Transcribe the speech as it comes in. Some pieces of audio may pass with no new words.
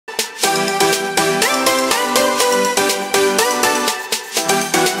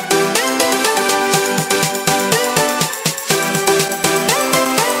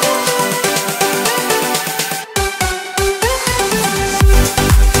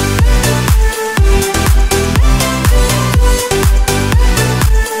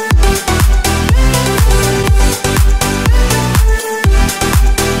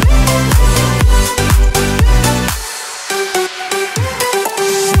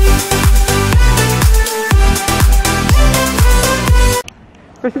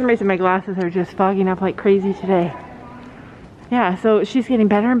For some reason my glasses are just fogging up like crazy today. Yeah, so she's getting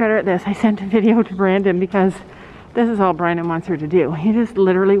better and better at this. I sent a video to Brandon because this is all Brandon wants her to do. He just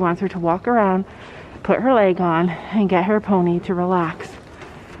literally wants her to walk around, put her leg on, and get her pony to relax.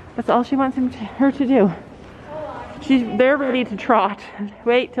 That's all she wants her to do. They're ready to trot.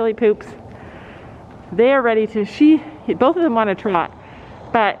 Wait till he poops. They're ready to, both of them want to trot.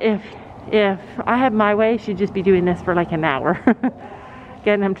 But if I had my way, she'd just be doing this for like an hour.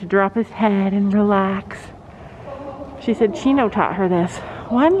 Getting him to drop his head and relax. She said Chino taught her this.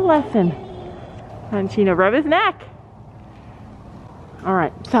 One lesson. And Chino, rub his neck. All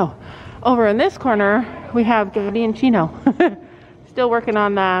right, so over in this corner, we have Gabby and Chino. Still working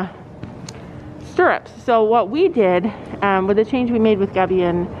on the stirrups. So what we did with the change we made with Gabby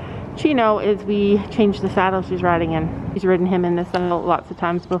and Chino is we changed the saddle she's riding in. She's ridden him in this saddle lots of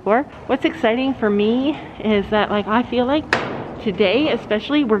times before. What's exciting for me is that, like, I feel like today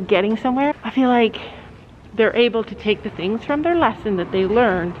especially we're getting somewhere. I feel like they're able to take the things from their lesson that they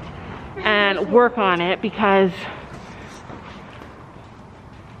learned and work on it, because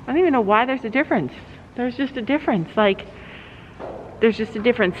I don't even know why there's a difference. There's just a difference. Like, there's just a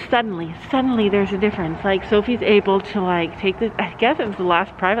difference. Suddenly there's a difference. Like, Sophie's able to, like, take this, I guess it was the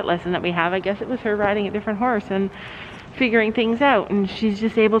last private lesson that we have. I guess it was her riding a different horse and figuring things out, and she's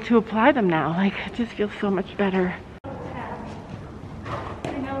just able to apply them now. Like, it just feels so much better.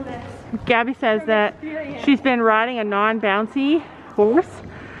 I know this. Gabby says that she's been riding a non-bouncy horse,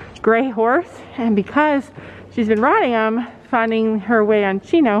 gray horse, and because she's been riding them, finding her way on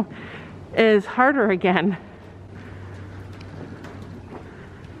Chino is harder again.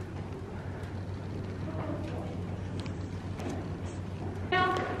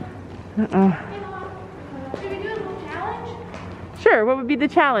 Should we do a little challenge? Sure, what would be the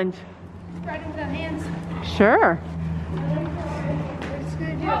challenge? Riding without hands. Sure. We're just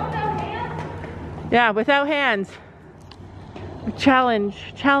gonna do it without hands? Yeah, without hands.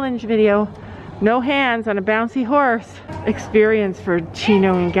 Challenge video. No hands on a bouncy horse. Experience for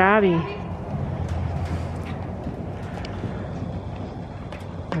Chino and Gabby.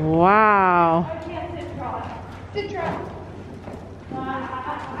 Wow. Sit trot.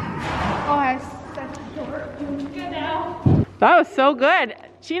 Oh, I such a short. Good now. That was so good.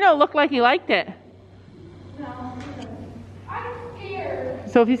 Chino looked like he liked it. No. I'm scared.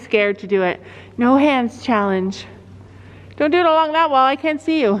 Sophie's scared to do it. No hands challenge. Don't do it along that wall. I can't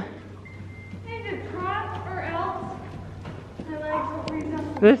see you. Need to trot or else my legs will freeze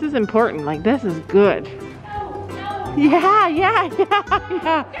up. This is important. Like, this is good. No, no. Yeah.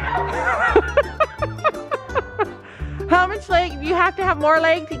 How much leg? You have to have more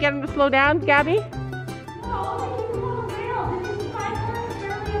leg to get him to slow down, Gabby? No, I keep him on the rail. This is my horse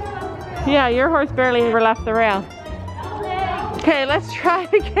barely ever left the rail. Yeah, your horse barely ever left the rail. No leg. Okay, let's try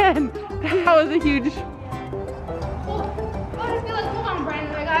it again. That was a huge... I'll just be like, hold on,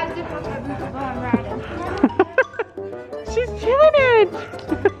 Brandon. I gotta dip off my boots while I'm riding. She's chilling it.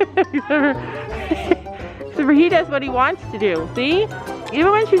 So he does what he wants to do. See?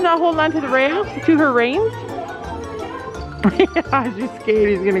 Even when she's not holding on to the rail, to her reins. Yeah, she's scared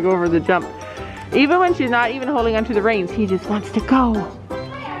he's gonna go over the jump. Even when she's not even holding onto the reins, he just wants to go.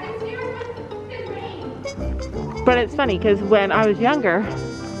 But it's funny because when I was younger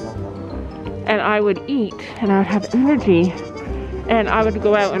and I would eat and I would have energy and I would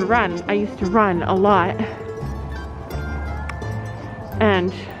go out and run, I used to run a lot.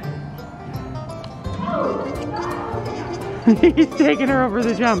 And he's taking her over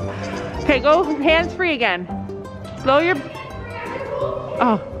the jump. Okay, go hands free again. Slow your...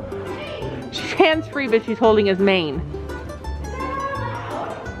 Oh. She's hands free, but she's holding his mane.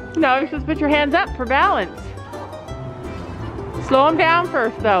 No, you're supposed to put your hands up for balance. Slow him down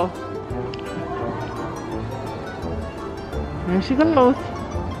first, though. There she goes.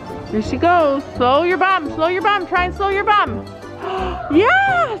 There she goes. Slow your bum. Slow your bum. Try and slow your bum.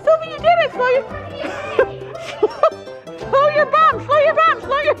 Yeah! Sophie, you did it! Slow your... slow your bum. Slow your bum.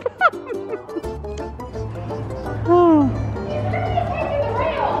 Slow your bum. Oh.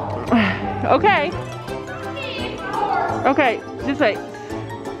 Okay. Okay, just wait.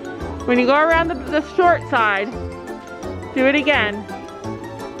 When you go around the short side, do it again.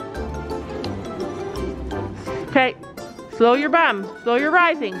 Okay, slow your bum, slow your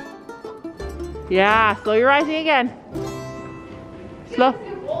rising. Yeah, slow your rising again. Slow.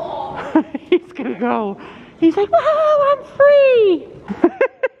 He's gonna go. He's like, wow, I'm free.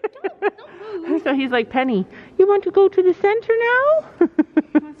 So he's like, Penny, you want to go to the center now?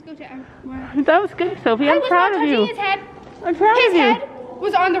 Let's go to That was good, Sophie. I'm proud of you. His head. I'm proud of you. His head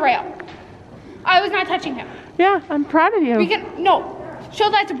was on the rail. I was not touching him. Yeah, I'm proud of you. We can, no. Show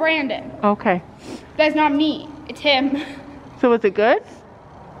that to Brandon. Okay. That's not me. It's him. So is it good?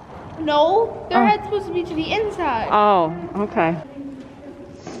 No, their head's supposed to be to the inside. Oh, okay.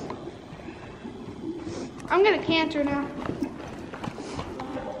 I'm gonna canter now.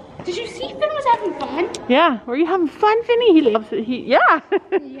 Did you see Finn was having fun? Yeah, were you having fun, Finny? He loves it. Yeah.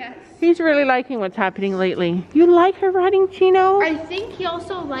 Yes. He's really liking what's happening lately. You like her riding Chino? I think he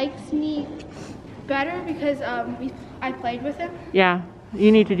also likes me better because I played with him. Yeah,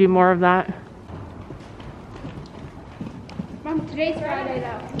 you need to do more of that. Mom, today's Friday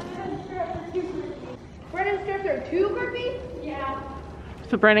though. Brandon's stirrups are too grippy? Yeah.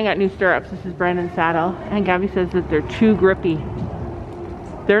 So Brandon got new stirrups. This is Brandon's saddle. And Gabby says that they're too grippy.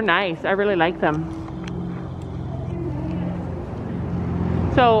 They're nice. I really like them.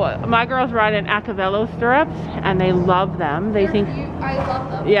 So my girls ride in Acavello stirrups and they love them. They think, I love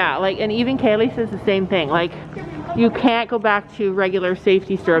them. yeah, like, and even Kaylee says the same thing. Like, you can't go back to regular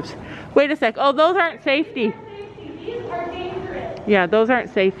safety stirrups. Wait a sec. Oh, those aren't safety. These are dangerous. Yeah, those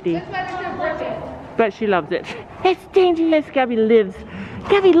aren't safety. That's why they're so grippy. But she loves it. It's dangerous. Gabby lives.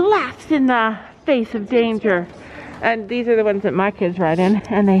 Gabby laughs in the face of danger. And these are the ones that my kids ride in,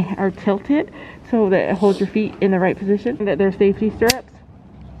 and they are tilted so that it holds your feet in the right position. That they're safety stirrups.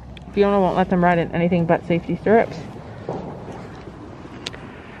 Fiona won't let them ride in anything but safety stirrups.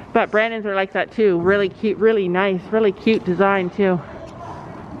 But Brandon's are like that too. Really cute, really nice, really cute design too.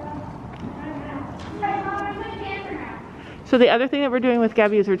 So the other thing that we're doing with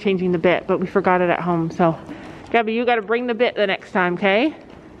Gabby is we're changing the bit, but we forgot it at home. So Gabby, you got to bring the bit the next time, okay?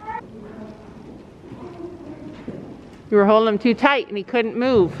 You were holding him too tight and he couldn't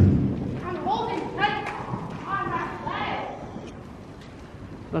move. I'm holding tight on my legs.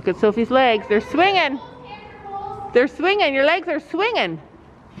 Look at Sophie's legs. They're swinging. They're swinging. Your legs are swinging.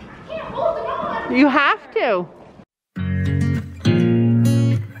 I can't hold it on. You have to.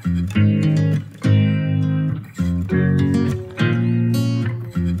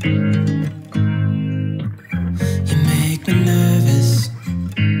 You make me nervous.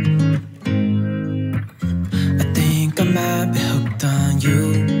 I think I might be hooked on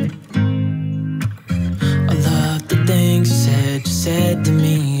you. I love the things you said to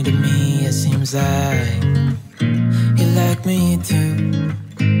me. It seems like you like me too.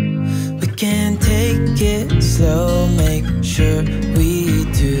 We can take it slow, make sure we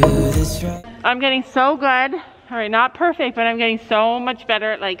do this right. I'm getting so good. All right, not perfect, but I'm getting so much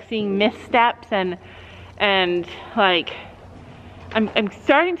better at like seeing missteps and like I'm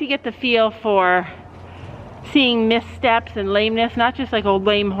starting to get the feel for seeing missteps and lameness, not just like a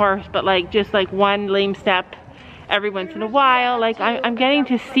lame horse, but like just like one lame step every once in a while. Like I'm getting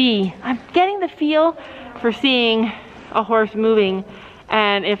to see, I'm getting the feel for seeing a horse moving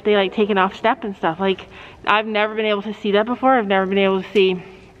and if they like take an off step and stuff. Like I've never been able to see that before. I've never been able to see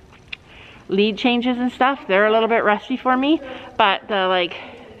lead changes and stuff. They're a little bit rusty for me, but the like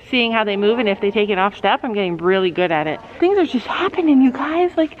seeing how they move and if they take an off step, I'm getting really good at it. Things are just happening, you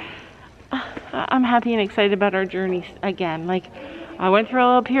guys. Like I'm happy and excited about our journey again. Like I went through a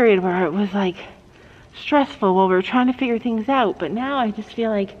little period where it was like stressful while we were trying to figure things out, but now I just feel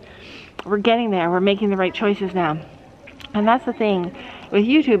like we're getting there. We're making the right choices now. And that's the thing with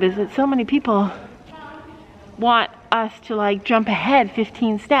YouTube, is that so many people want us to like jump ahead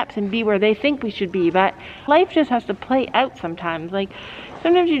 15 steps and be where they think we should be, but life just has to play out sometimes. Like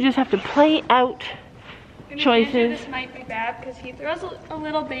sometimes you just have to play out choices. This might be bad because he throws a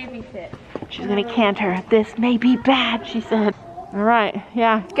little baby fit. She's gonna canter. This may be bad, she said. All right,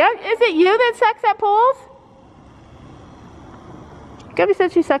 yeah. Is it you that sucks at poles? Gabby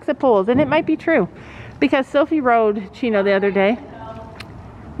said she sucks at poles, and it might be true. Because Sophie rode Chino the other day.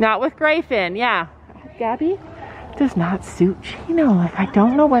 Not with Grayfin, yeah. Gabby does not suit Chino. Like, I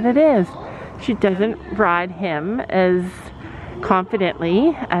don't know what it is. She doesn't ride him as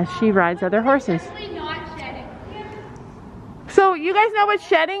confidently as she rides other horses. Not shedding. So, you guys know what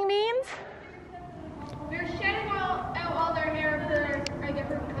shedding means? They're shedding out all their hair for a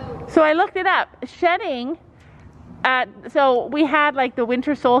different coat. So I looked it up. Shedding, so we had like the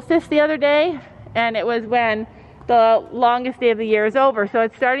winter solstice the other day, and it was when the longest day of the year is over. So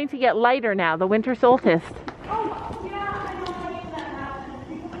it's starting to get lighter now, the winter solstice. Oh, yeah, I don't like that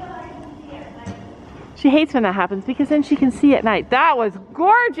happens. She hates when that happens because then she can see at night. That was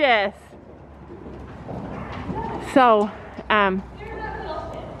gorgeous. So,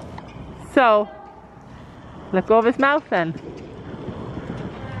 let go of his mouth then.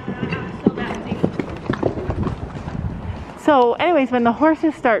 So anyways, when the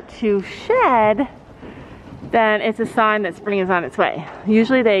horses start to shed, then it's a sign that spring is on its way.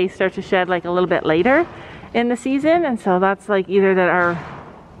 Usually they start to shed like a little bit later, in the season, and so that's like either that our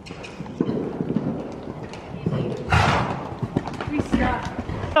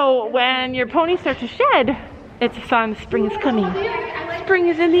so when your ponies start to shed, it's a sign the spring is coming. Spring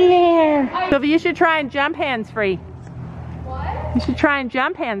is in the air. So you should try and jump hands-free. What? You should try and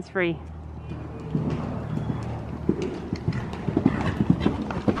jump hands-free.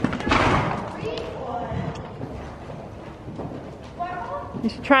 You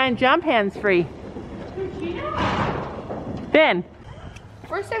should try and jump hands-free. Ben.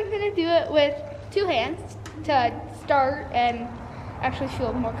 First I'm gonna do it with 2 hands to start and actually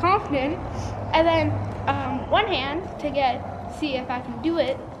feel more confident, and then 1 hand to see if I can do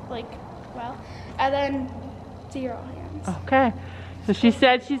it like well, and then 0 hands. Okay, so she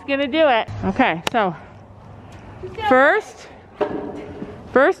said she's gonna do it. Okay, so first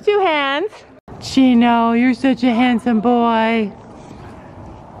 2 hands. Chino, you're such a handsome boy.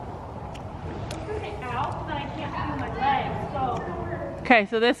 Okay,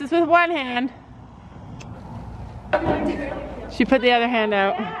 so this is with 1 hand. She put the other hand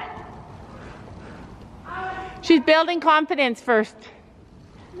out. She's building confidence first.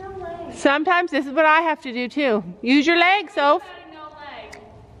 Sometimes this is what I have to do too. Use your leg, Soph.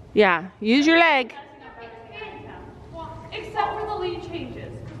 Yeah, use your leg. Except for the lead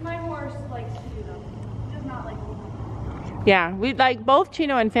changes, because my horse likes to do them. He does not like them. Yeah, we like both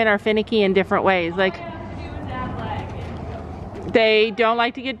Chino and Finn are finicky in different ways. Like they don't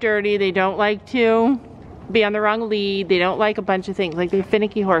like to get dirty. They don't like to be on the wrong lead. They don't like a bunch of things. Like they're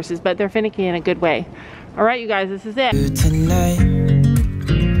finicky horses, but they're finicky in a good way. All right, you guys, this is it. Tonight.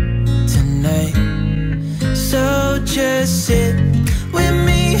 So just sit with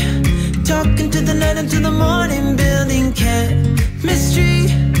me, talking to the night until the morning, building chemistry.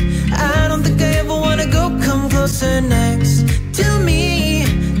 I don't think I ever wanna go come closer next to me.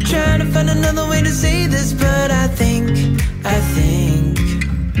 Trying to find another way to say this, but I think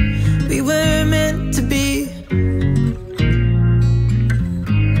we were meant to be.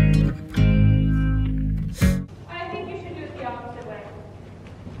 I think you should do it the opposite way.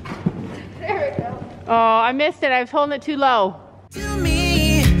 There we go. Oh, I missed it. I was holding it too low. To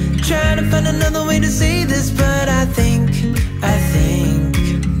me, trying to find another way to say this, but I think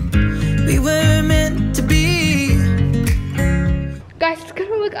we were meant to be. Guys, it's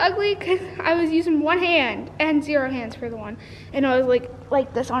gonna look ugly because I was using 1 hand and 0 hands for the one, and I was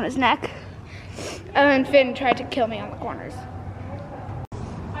like this on his neck, and then Finn tried to kill me on the corners.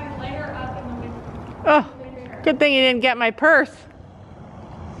 I'm later up in the winter. Oh, good thing you didn't get my purse.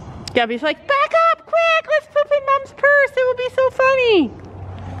 Gabby's like, back up, quick, let's poop in Mom's purse. It will be so funny.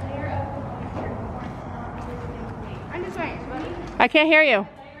 I'm just saying, buddy. I can't hear you.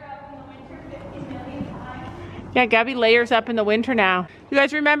 Yeah, Gabby layers up in the winter now. You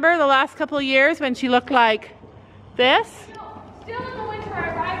guys remember the last couple of years when she looked like this? Still in the winter,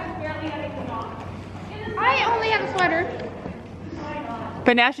 I ride with barely anything on. I only have a sweater.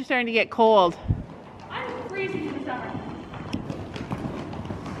 But now she's starting to get cold. I'm freezing in the summer.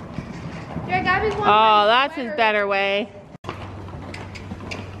 Yeah, Gabby's one. Oh, that's his better way.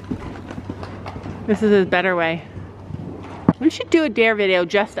 This is his better way. We should do a dare video,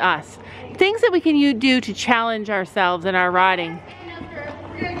 just us. Things that we can do to challenge ourselves in our riding.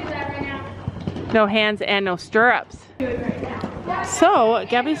 We're gonna do that right now. No hands and no stirrups. So,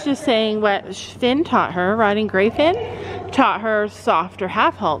 Gabby's just saying what Finn taught her, riding Gray Finn, taught her soft or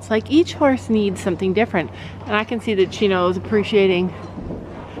half halts. Like each horse needs something different. And I can see that Chino is appreciating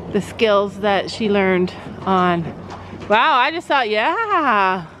the skills that she learned on. Wow, I just thought,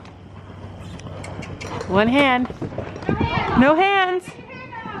 yeah. 1 hand. No hands.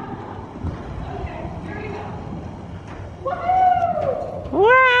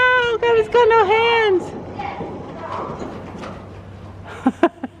 Wow, Gabby's got no hands.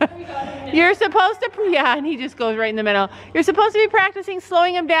 You're supposed to, yeah, and he just goes right in the middle. You're supposed to be practicing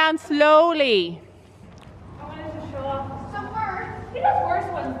slowing him down slowly. I wanted to show off some worse. He does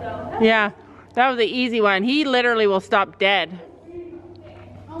worse ones though. Yeah, that was the easy one. He literally will stop dead.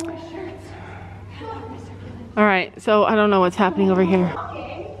 Oh, my shirts. All right, so I don't know what's happening over here.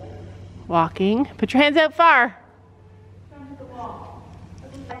 Walking. Put your hands out far.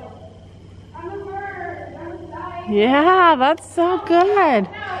 Yeah, that's so good.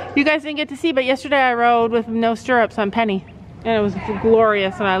 You guys didn't get to see, but yesterday I rode with no stirrups on Penny. And it was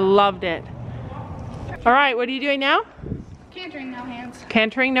glorious and I loved it. All right, what are you doing now? Cantering, no hands.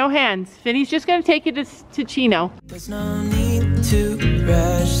 Cantering, no hands. Finny's just gonna take you to Chino. There's no need to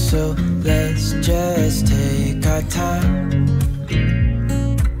rush, so let's just take our time.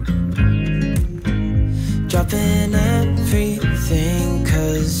 Dropping everything,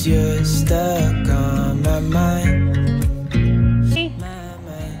 cause you're stuck on my mind.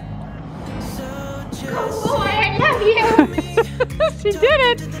 Oh, I love you. She did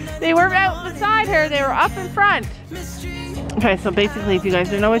it. They weren't out beside her. They were up in front. Okay, so basically, if you guys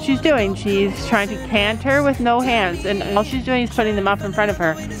don't know what she's doing, she's trying to canter with no hands, and all she's doing is putting them up in front of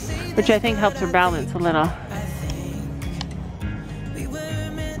her, which I think helps her balance a little.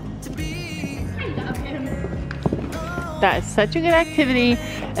 That is such a good activity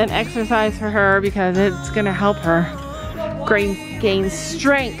and exercise for her because it's going to help her gain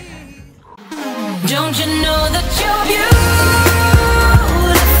strength. Don't you know that you're beautiful?